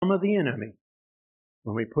thumb of the enemy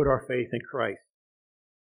when we put our faith in Christ,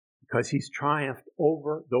 because He's triumphed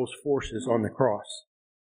over those forces on the cross.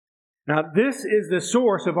 Now, this is the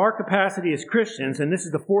source of our capacity as Christians, and this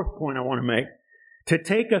is the fourth point I want to make, to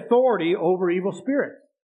take authority over evil spirits.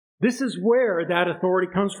 This is where that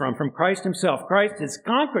authority comes from Christ Himself. Christ has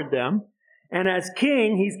conquered them, and as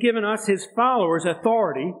King, He's given us, His followers,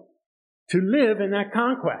 authority to live in that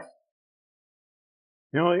conquest.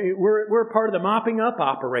 You know, we're part of the mopping up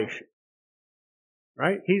operation,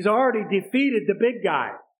 right? He's already defeated the big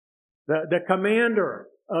guy, the commander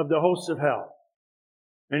of the hosts of hell.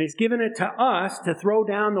 And He's given it to us to throw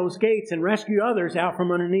down those gates and rescue others out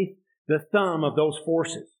from underneath the thumb of those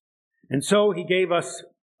forces. And so He gave us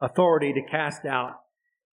authority to cast out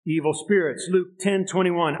evil spirits. Luke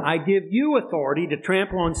 10:21, I give you authority to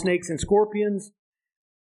trample on snakes and scorpions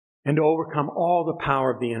and to overcome all the power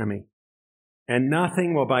of the enemy. And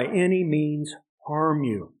nothing will by any means harm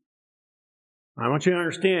you. I want you to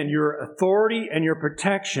understand your authority and your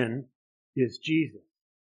protection is Jesus.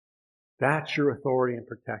 That's your authority and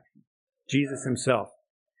protection. Jesus Himself.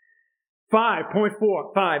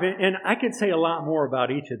 5.45, and I could say a lot more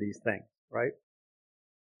about each of these things, right?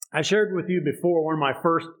 I shared with you before one of my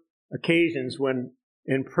first occasions when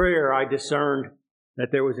in prayer I discerned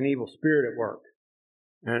that there was an evil spirit at work.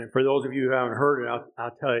 And for those of you who haven't heard it,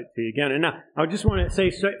 I'll tell it to you again. And now, I just want to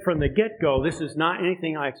say from the get-go, this is not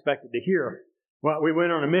anything I expected to hear. Well, we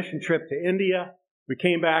went on a mission trip to India. We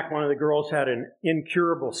came back. One of the girls had an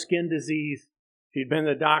incurable skin disease. She'd been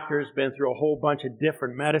to the doctors, been through a whole bunch of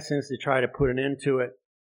different medicines to try to put an end to it,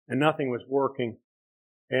 and nothing was working.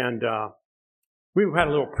 And we had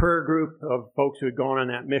a little prayer group of folks who had gone on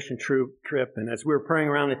that mission trip. And as we were praying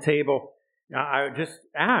around the table, I just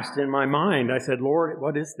asked in my mind, I said, Lord,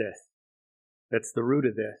 what is this? That's the root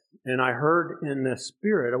of this. And I heard in the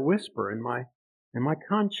spirit a whisper in my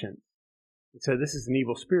conscience. It said, this is an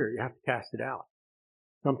evil spirit. You have to cast it out.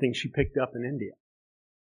 Something she picked up in India.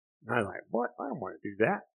 And I was like, what? I don't want to do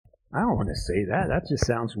that. I don't want to say that. That just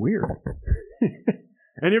sounds weird.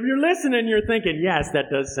 And if you're listening, you're thinking, yes,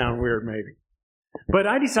 that does sound weird maybe. But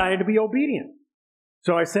I decided to be obedient.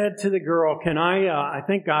 So I said to the girl, I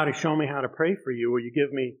think God has shown me how to pray for you. Will you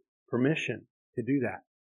give me permission to do that?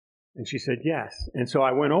 And she said, yes. And so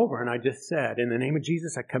I went over and I just said, in the name of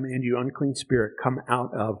Jesus, I command you, unclean spirit, come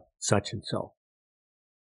out of such and so.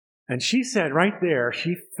 And she said right there,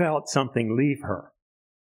 she felt something leave her.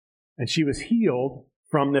 And she was healed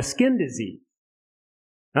from the skin disease.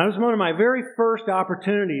 That was one of my very first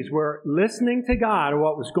opportunities where listening to God,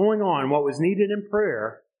 what was going on, what was needed in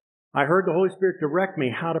prayer, I heard the Holy Spirit direct me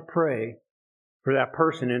how to pray for that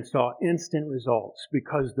person and saw instant results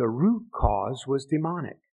because the root cause was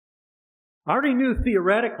demonic. I already knew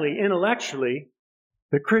theoretically, intellectually,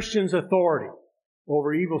 the Christian's authority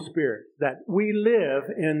over evil spirits, that we live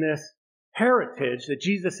in this heritage that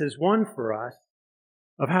Jesus has won for us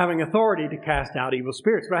of having authority to cast out evil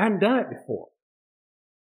spirits, but I hadn't done it before.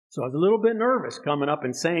 So I was a little bit nervous coming up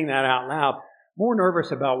and saying that out loud. More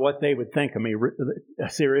nervous about what they would think of me.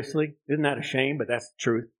 Seriously, isn't that a shame? But that's the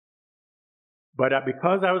truth. But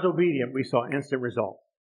because I was obedient, we saw instant results.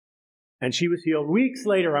 And she was healed. Weeks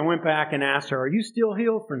later, I went back and asked her, are you still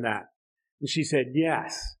healed from that? And she said,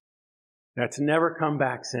 yes. That's never come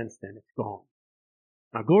back since then. It's gone.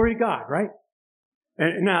 Now, glory to God, right?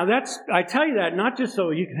 And now I tell you that not just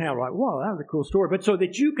so you can have like, whoa, that was a cool story, but so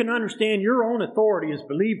that you can understand your own authority as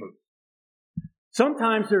believers.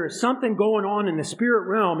 Sometimes there is something going on in the spirit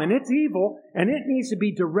realm, and it's evil, and it needs to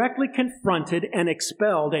be directly confronted and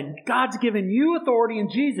expelled. And God's given you authority in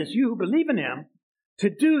Jesus, you who believe in Him, to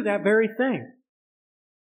do that very thing.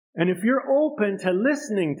 And if you're open to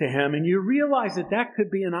listening to Him and you realize that that could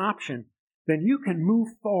be an option, then you can move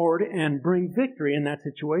forward and bring victory in that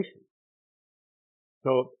situation.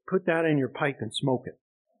 So put that in your pipe and smoke it.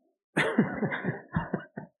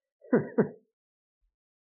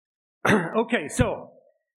 Okay, so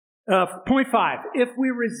point 5. If we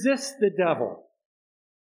resist the devil,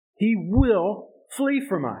 he will flee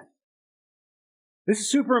from us. This is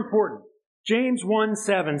super important. James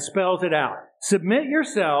 1:7 spells it out. Submit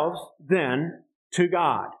yourselves then to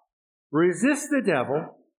God. Resist the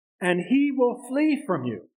devil, and he will flee from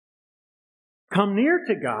you. Come near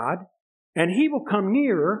to God, and he will come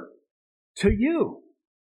nearer to you.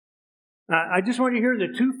 I just want you to hear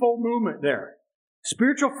the twofold movement there.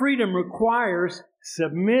 Spiritual freedom requires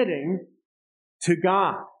submitting to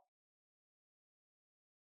God.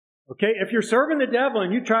 Okay, if you're serving the devil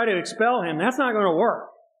and you try to expel him, that's not going to work.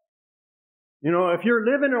 You know, if you're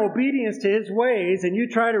living in obedience to his ways and you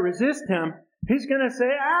try to resist him, he's going to say,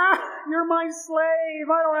 you're my slave.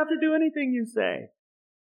 I don't have to do anything you say.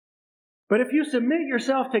 But if you submit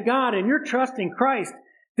yourself to God and you're trusting Christ,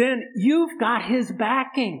 then you've got His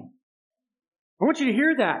backing. I want you to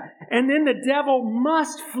hear that. And then the devil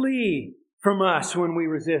must flee from us when we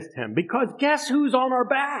resist him. Because guess who's on our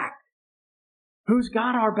back? Who's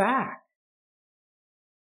got our back?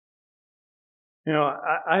 You know,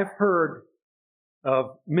 I've heard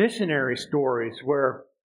of missionary stories where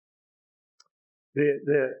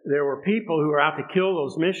there were people who were out to kill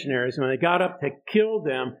those missionaries. And when they got up to kill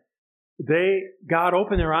them, God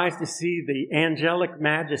opened their eyes to see the angelic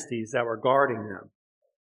majesties that were guarding them.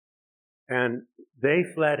 And they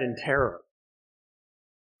fled in terror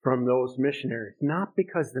from those missionaries. Not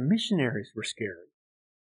because the missionaries were scary,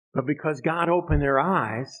 but because God opened their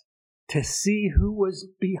eyes to see who was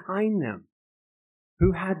behind them,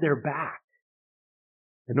 who had their back.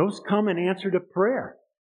 And those come in answer to prayer.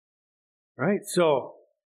 Right? So,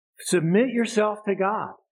 submit yourself to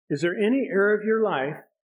God. Is there any area of your life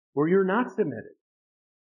where you're not submitted?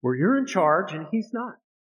 Where you're in charge and He's not?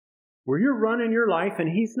 Where you're running your life and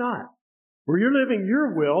He's not? Where you're living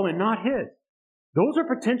your will and not His? Those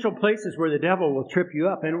are potential places where the devil will trip you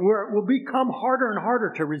up and where it will become harder and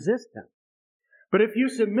harder to resist him. But if you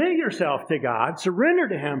submit yourself to God, surrender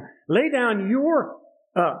to Him, lay down your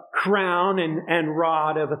crown and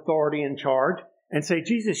rod of authority and charge, and say,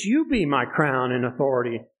 Jesus, you be my crown and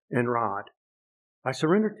authority and rod. I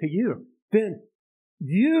surrender to you. Then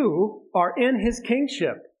you are in His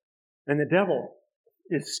kingship. And the devil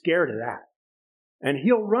is scared of that. And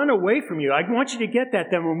he'll run away from you. I want you to get that.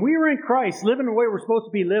 Then when we were in Christ, living the way we're supposed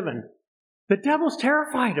to be living, the devil's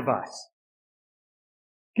terrified of us.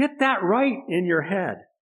 Get that right in your head.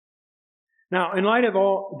 Now, in light of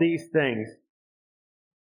all these things,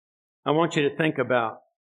 I want you to think about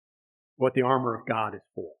what the armor of God is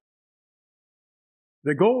for.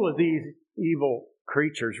 The goal of these evil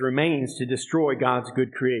creatures remains to destroy God's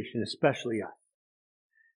good creation, especially us.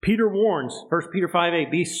 Peter warns, 1 Peter 5:8,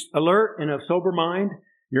 be alert and of sober mind.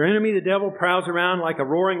 Your enemy, the devil, prowls around like a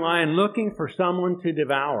roaring lion looking for someone to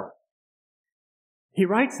devour. He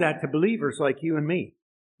writes that to believers like you and me.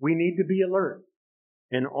 We need to be alert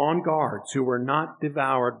and on guard so we're not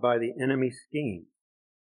devoured by the enemy's scheme.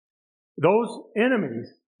 Those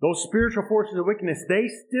enemies, those spiritual forces of wickedness, they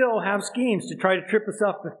still have schemes to try to trip us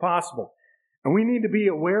up if possible. And we need to be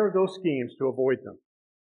aware of those schemes to avoid them.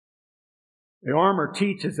 The armor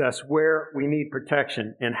teaches us where we need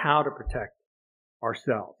protection and how to protect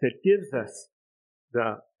ourselves. It gives us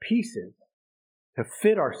the pieces to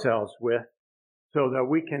fit ourselves with so that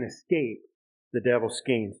we can escape the devil's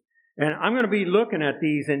schemes. And I'm going to be looking at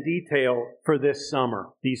these in detail for this summer,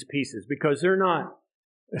 these pieces, because they're not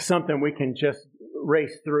something we can just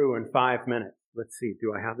race through in 5 minutes. Let's see,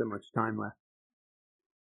 do I have that much time left?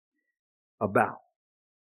 About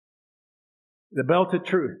the belt of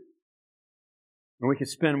truth. And we could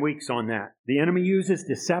spend weeks on that. The enemy uses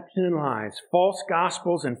deception and lies, false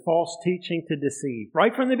gospels and false teaching to deceive.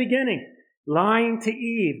 Right from the beginning, lying to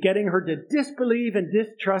Eve, getting her to disbelieve and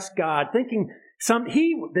distrust God, thinking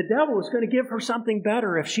the devil was going to give her something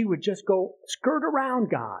better if she would just go skirt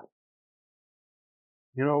around God.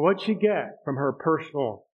 You know, what'd she get from her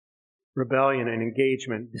personal rebellion and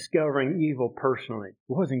engagement, discovering evil personally? It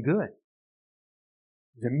wasn't good.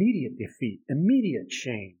 It was immediate defeat, immediate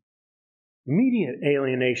shame. Immediate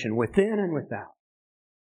alienation within and without.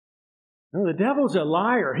 No, the devil's a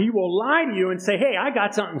liar. He will lie to you and say, hey, I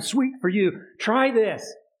got something sweet for you. Try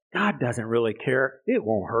this. God doesn't really care. It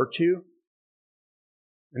won't hurt you.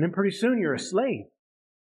 And then pretty soon you're a slave.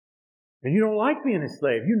 And you don't like being a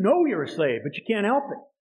slave. You know you're a slave, but you can't help it.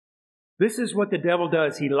 This is what the devil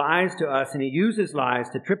does. He lies to us and he uses lies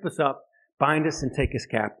to trip us up, bind us, and take us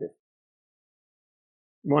captive.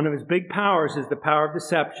 One of his big powers is the power of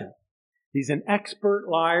deception. He's an expert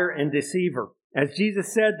liar and deceiver. As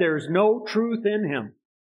Jesus said, there is no truth in him.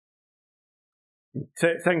 In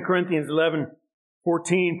 2 Corinthians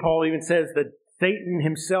 11:14, Paul even says that Satan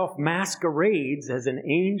himself masquerades as an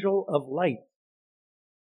angel of light.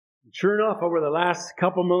 And sure enough, over the last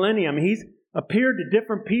couple millennium, he's appeared to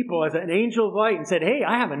different people as an angel of light and said, hey,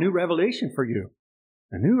 I have a new revelation for you.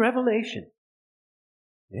 A new revelation.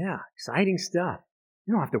 Yeah, exciting stuff.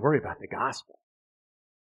 You don't have to worry about the gospel.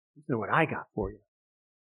 This is what I got for you.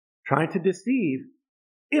 Trying to deceive,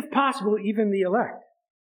 if possible, even the elect.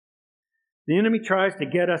 The enemy tries to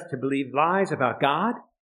get us to believe lies about God,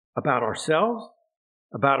 about ourselves,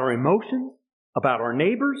 about our emotions, about our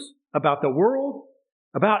neighbors, about the world,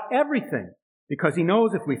 about everything. Because he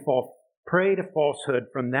knows if we fall prey to falsehood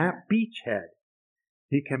from that beachhead,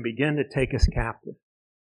 he can begin to take us captive.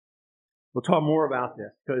 We'll talk more about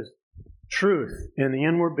this because truth in the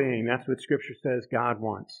inward being, that's what Scripture says God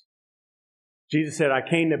wants. Jesus said, I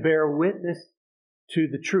came to bear witness to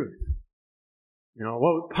the truth. You know,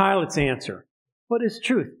 what would Pilate's answer? What is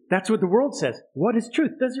truth? That's what the world says. What is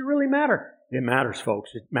truth? Does it really matter? It matters,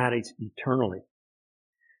 folks. It matters eternally.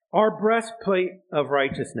 Our breastplate of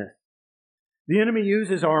righteousness. The enemy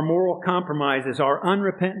uses our moral compromises, our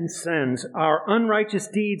unrepentant sins, our unrighteous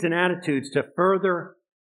deeds and attitudes to further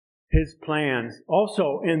his plans.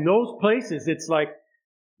 Also, in those places, it's like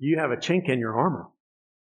you have a chink in your armor.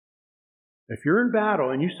 If you're in battle,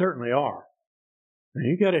 and you certainly are, and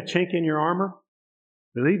you got a chink in your armor,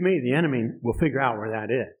 believe me, the enemy will figure out where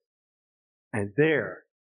that is. And there,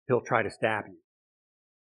 he'll try to stab you.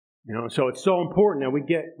 You know, so it's so important that we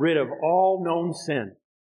get rid of all known sin,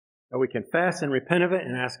 that we confess and repent of it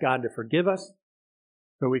and ask God to forgive us,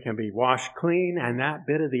 so we can be washed clean, and that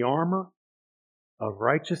bit of the armor of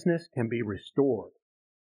righteousness can be restored.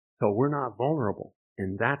 So we're not vulnerable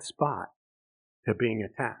in that spot to being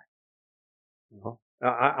attacked. You know,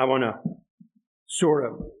 I want to sort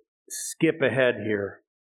of skip ahead here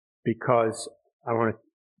because I want to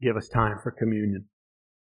give us time for communion.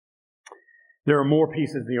 There are more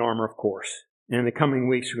pieces of the armor, of course. In the coming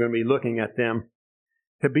weeks, we're going to be looking at them.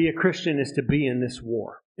 To be a Christian is to be in this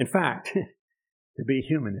war. In fact, to be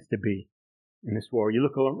human is to be in this war. You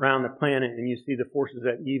look around the planet and you see the forces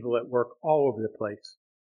of evil at work all over the place,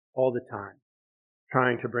 all the time,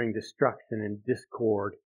 trying to bring destruction and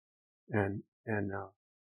discord and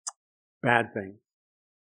bad things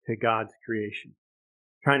to God's creation,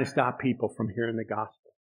 trying to stop people from hearing the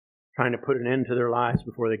gospel, trying to put an end to their lives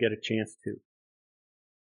before they get a chance to.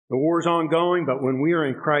 The war is ongoing, but when we are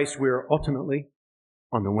in Christ, we are ultimately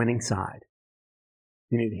on the winning side.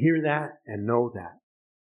 You need to hear that and know that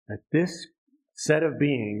this set of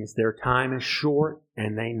beings, their time is short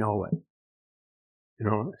and they know it. You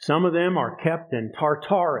know, some of them are kept in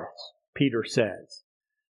Tartarus, Peter says,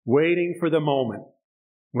 waiting for the moment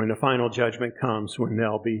when the final judgment comes, when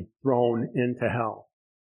they'll be thrown into hell.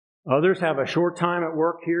 Others have a short time at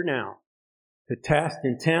work here now to test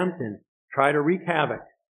and tempt and try to wreak havoc.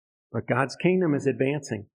 But God's kingdom is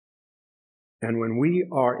advancing. And when we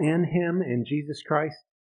are in Him, in Jesus Christ,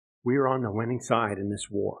 we are on the winning side in this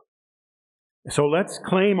war. So let's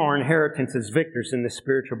claim our inheritance as victors in this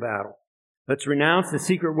spiritual battle. Let's renounce the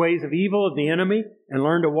secret ways of evil of the enemy and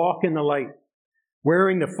learn to walk in the light,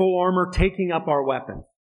 wearing the full armor, taking up our weapons.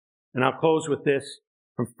 And I'll close with this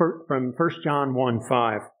from 1 John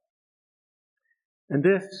 1:5. And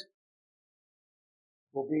this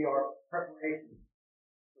will be our preparation.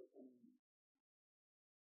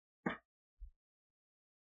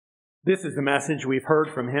 This is the message we've heard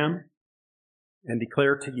from Him and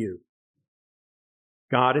declare to you.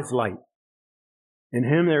 God is light. In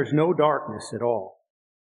Him there's no darkness at all.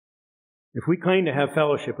 If we claim to have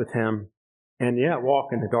fellowship with Him and yet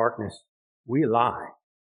walk in the darkness, we lie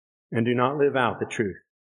and do not live out the truth.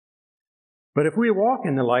 But if we walk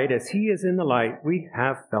in the light as He is in the light, we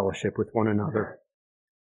have fellowship with one another.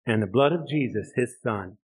 And the blood of Jesus, His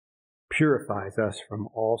Son, purifies us from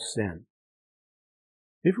all sin.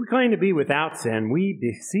 If we claim to be without sin, we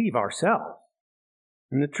deceive ourselves,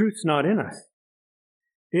 and the truth's not in us.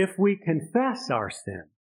 If we confess our sin,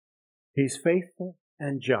 He's faithful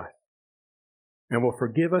and just, and will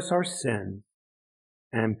forgive us our sins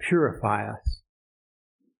and purify us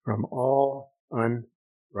from all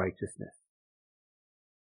unrighteousness.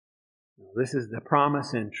 Now, this is the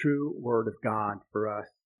promise and true Word of God for us.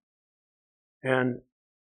 And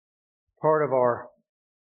part of our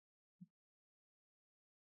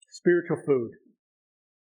spiritual food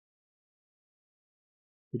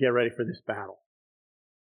to get ready for this battle,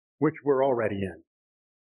 which we're already in.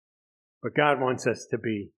 But God wants us to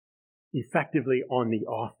be effectively on the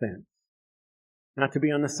offense. Not to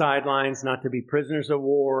be on the sidelines, not to be prisoners of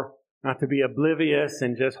war, not to be oblivious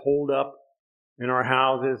and just hold up in our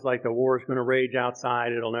houses like the war is going to rage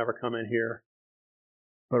outside, it'll never come in here.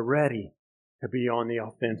 But ready to be on the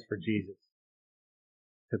offense for Jesus.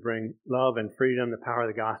 To bring love and freedom, the power of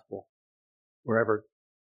the gospel, wherever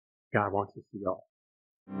God wants us to go.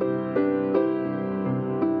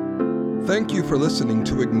 Thank you for listening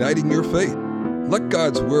to Igniting Your Faith. Let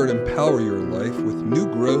God's Word empower your life with new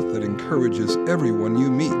growth that encourages everyone you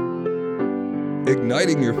meet.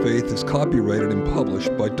 Igniting Your Faith is copyrighted and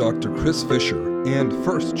published by Dr. Chris Fisher and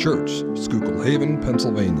First Church, Schuylkill Haven,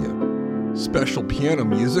 Pennsylvania. Special piano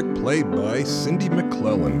music played by Cindy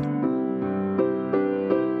McClelland.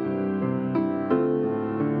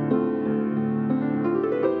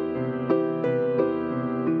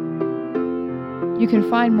 You can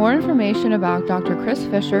find more information about Dr. Chris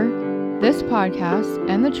Fisher, this podcast,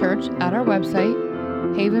 and the church at our website,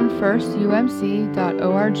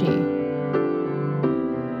 havenfirstumc.org.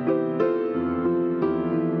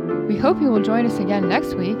 We hope you will join us again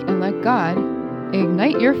next week and let God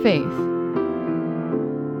ignite your faith.